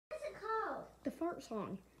The fart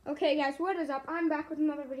song. Okay, guys, what is up? I'm back with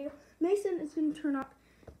another video. Mason is going to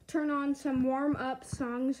turn on some warm-up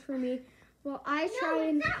songs for me. Well, I try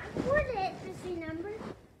and... What is the number?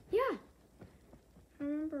 Yeah.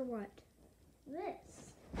 Remember what?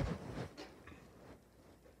 This.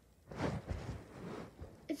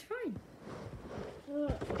 It's fine.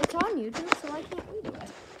 It's on YouTube, so I can't read it.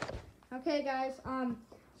 Okay, guys.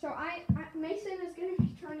 So Mason is going to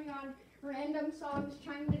be turning on random songs,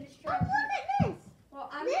 trying to distract Oh, look at this. Well,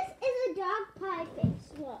 This is a dog pie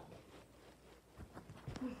face. Look.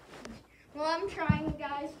 Well, I'm trying,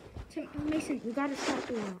 guys. Mason, you gotta stop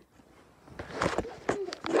doing that.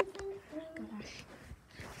 Gosh.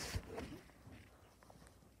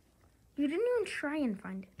 You didn't even try and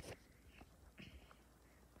find it.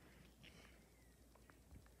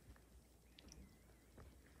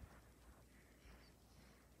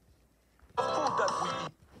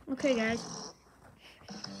 Okay, guys.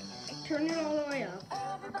 Turn it all the way up.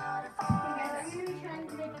 Okay, guys, I'm gonna be trying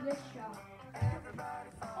to make this shot.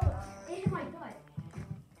 Oh, it hit my butt.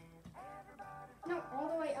 No, all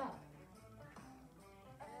the way up.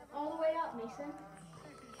 All the way up, Mason.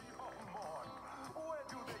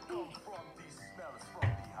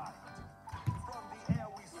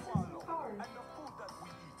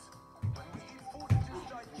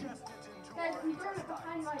 Guys, I'm throwing it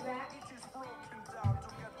behind my back.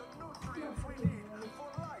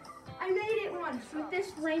 I made it once with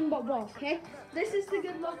this rainbow ball, okay? This is the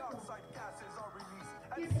good luck one.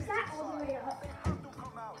 Dude, is that all the way up?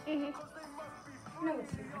 Mm-hmm. No,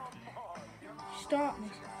 it's not. Stop,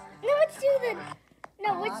 Mason. No, let's do the.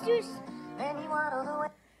 No, let's do.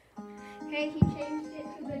 Hey, he changed it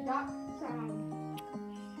to the duck sound.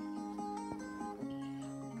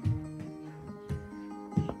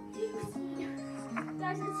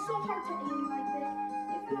 Guys, it's so hard to aim like this.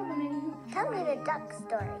 If you have a mini hoop. Tell me the duck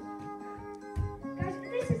story. Guys,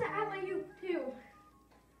 this is an alley-oop too.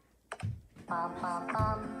 Bum, bum,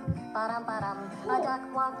 bum, ba-dum, ba-dum. A duck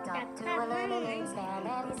walked up to a lemonade stand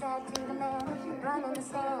and he said to the man, run in the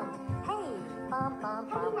stand. Hey, bum, bum,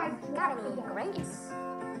 bum, got any grapes?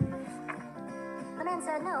 The man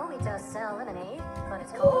said, no, we just sell lemonade, but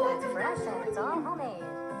it's cold and it's fresh and it's all homemade.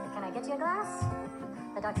 Can I get you a glass?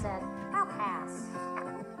 The duck said, I'll pass.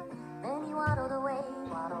 Then he waddled away,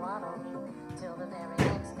 waddle, waddle, till the very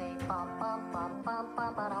next day. Bum, bum, bum, bum,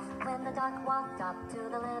 bum, ba-dum. When the duck walked up to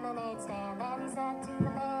the lemonade stand, and he said to the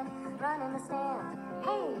man, run in the stand.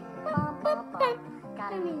 Hey, bum, bum, bum,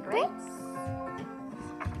 got any grapes?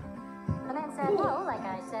 The man said, no, like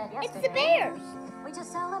I said yesterday. It's the bears. We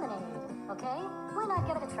just sell lemonade, okay? Why not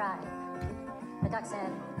give it a try? The duck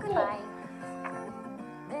said, goodbye.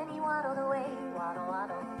 Then he waddled away, waddle,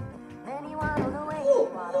 waddle. Then he waddled away,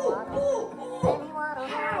 waddle, waddle. Then he waddled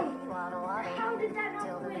away, waddle, waddle. How did that not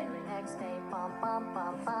Till the win? very next day, bum, bum,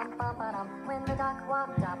 bum, bum, bum, ba-dum. When the duck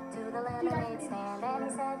walked up to the lemonade stand, and he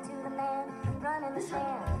said to the man, run in the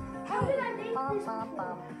stand. How did I Hey, make bum, this bum,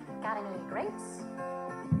 before? bum, got any grapes?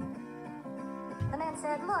 The man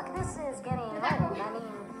said, look, this is getting old. I mean,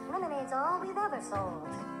 lemonade's all we've ever sold.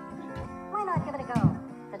 Why not give it a go?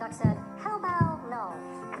 The duck said, how about no?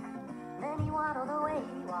 Then he waddled away,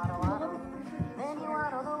 waddle, waddle. Then he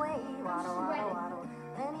waddled away, waddle, waddle, waddle.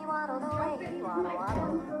 Then he waddled away, waddle,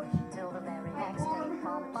 waddle. Till the very next day,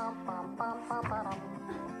 bum, bum, bum, bum, bum, ba-dum.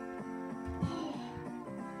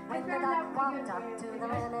 When the duck walked up to the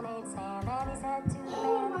lemonade stand, and he said to the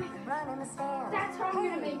man, run in the stand. That's how I'm Hey,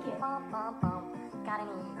 gonna make it. Bum, bum, bum. Got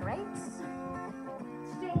any grapes?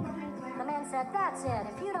 Still behind my The man said, that's it.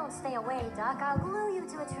 If you don't stay away, duck, I'll glue you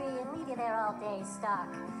to a tree and leave you there all day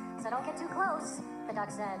stuck. So don't get too close. The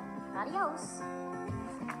duck said, adios.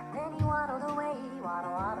 Then he waddled away,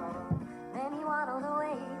 waddle, waddle. Then he waddled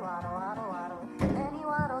away, waddle, waddle, waddle. Then he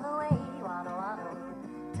waddled away, waddle, waddle.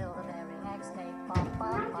 Till the very next day, bum,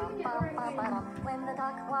 bum, bum, bum, bum, bum. When the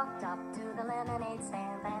duck walked up to the lemonade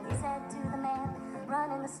stand, and he said to the man,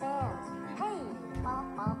 run in the stand. Hey,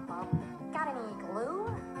 bum, bum, bum. Got any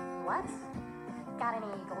glue? What? Got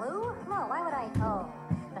any glue? No, why would I? Oh,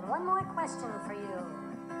 then one more question for you.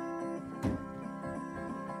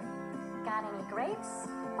 Got any grapes?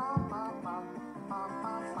 Bum, bum, bum, bum,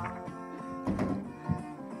 bum, bum.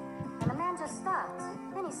 And the man just stopped.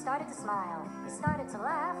 Then he started to smile. He started to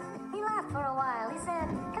laugh. He laughed for a while. He said,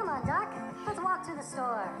 come on, Duck, let's walk to the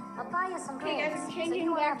store. I'll buy you some Okay, grapes. guys, I'm so changing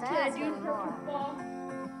you won't back have to ask Dude for anymore." Football.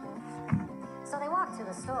 So they walked to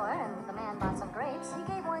the store, and the man bought some grapes. He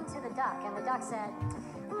gave one to the duck, and the duck said,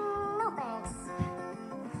 no thanks.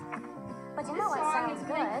 But you know what sounds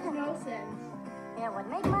Makes good? no sense. It would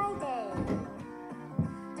make my day.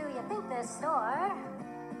 Do you think this store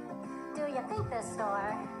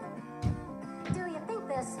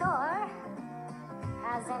this store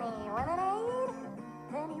has any lemonade.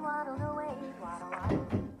 Then he waddled away, waddle, waddle.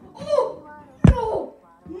 Oh! No!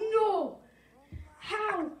 No!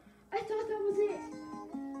 How? I thought that was it.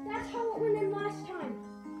 That's how it went in last time.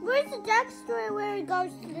 Where's the duck story where he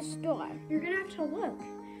goes to the store? You're gonna have to look.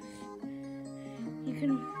 You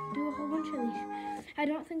can do a whole bunch of these. I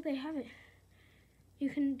don't think they have it. You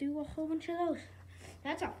can do a whole bunch of those.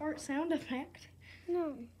 That's a fart sound effect.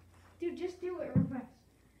 No. Dude, just do it real fast.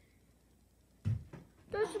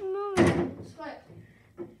 There's a moon. Split.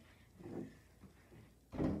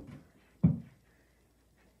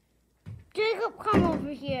 Jacob, come over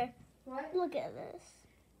here. What? Look at this.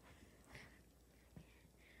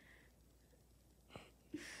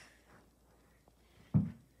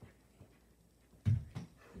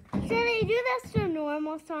 Should I do this to a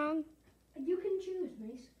normal song? You can choose,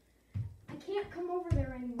 Mace. I can't come over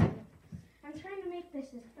there anymore. I'm trying to make this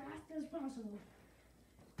as fast as possible.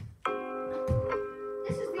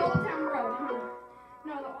 This is the Old Town Road.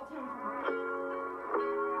 No, the Old Town Road.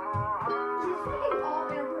 You're singing all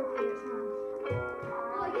inappropriate songs.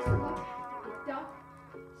 Well, I guess the duck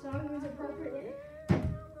song was appropriate.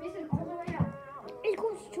 Mason, all the way up. It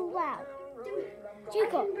goes too loud. Dude, I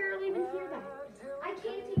Jacob. can barely even hear that. I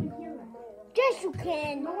can't even hear that. Yes, you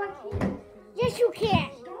can. No, I can't. Yes, you can.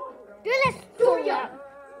 Stop. Do this Do for ya. you.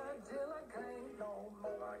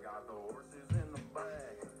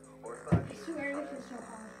 I swear this is so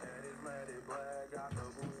hard.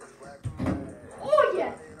 Oh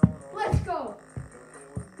yeah! Let's go!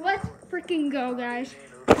 Let's freaking go, guys.